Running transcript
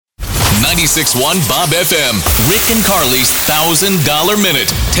96.1 Bob FM. Rick and Carly's $1,000 minute.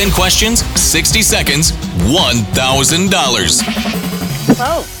 10 questions, 60 seconds, $1,000.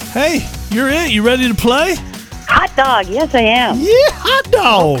 Hello. Hey, you're it. You ready to play? Hot dog. Yes, I am. Yeah, hot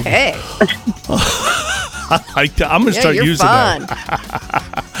dog. Hey. I'm going to start you're using fun. that.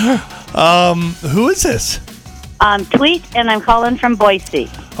 Who is this? Tweet, and I'm calling from Boise.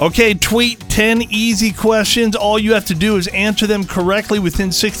 Okay, Tweet, 10 easy questions. All you have to do is answer them correctly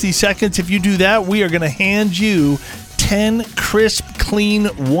within 60 seconds. If you do that, we are going to hand you 10 crisp, clean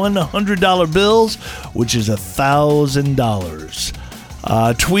 $100 bills, which is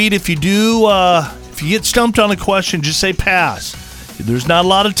 $1,000. Tweet, if you get stumped on a question, just say pass. There's not a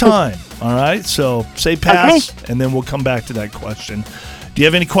lot of time, all right? So say pass, and then we'll come back to that question. Do you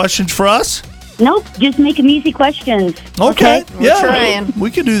have any questions for us? Nope, just make them easy questions. Okay. We're trying.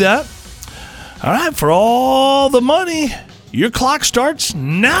 We can do that. All right, for all the money, your clock starts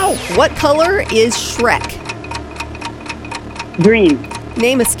now. What color is Shrek? Green.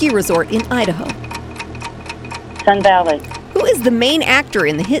 Name a ski resort in Idaho. Sun Valley. Who is the main actor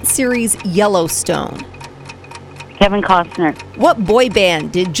in the hit series Yellowstone? Kevin Costner. What boy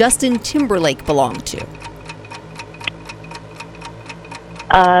band did Justin Timberlake belong to?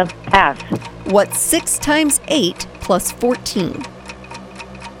 Pass. What's 6 times 8 plus 14?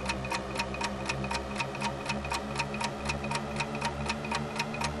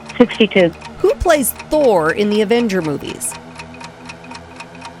 $62. Who plays Thor in the Avenger movies?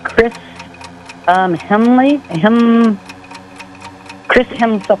 Chris Hem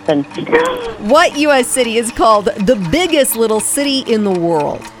something. What U.S. city is called the biggest little city in the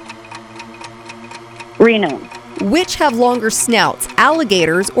world? Reno. Which have longer snouts,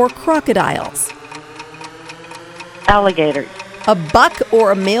 alligators or crocodiles? Alligators. A buck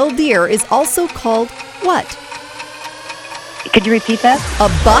or a male deer is also called what? Could you repeat that? A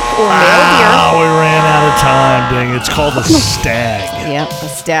buck or male Oh, we ran out of time, dang. It's called a stag. deer. Yep, a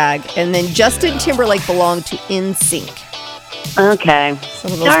stag. And then Justin Timberlake belonged to NSYNC. Okay.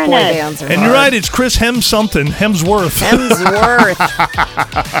 Some of those Darn boy it. bands are And hard. you're right, it's Chris Hemsworth. Hemsworth.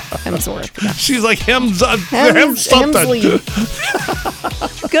 Yeah. She's like Hem something. Hemsley.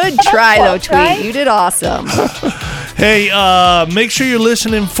 Good try, though, Tweet. right? You did awesome. Hey, make sure you're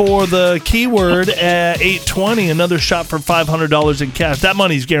listening for the keyword at 8:20. Another shot for $500 in cash. That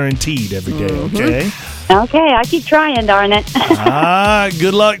money's guaranteed every day, okay? Okay, I keep trying, darn it.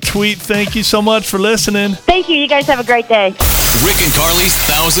 Good luck, Tweet. Thank you so much for listening. Thank you. You guys have a great day. Rick and Carly's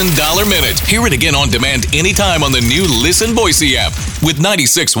 $1,000 minute. Hear it again on demand anytime on the new Listen Boise app with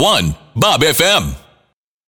 96.1 Bob FM.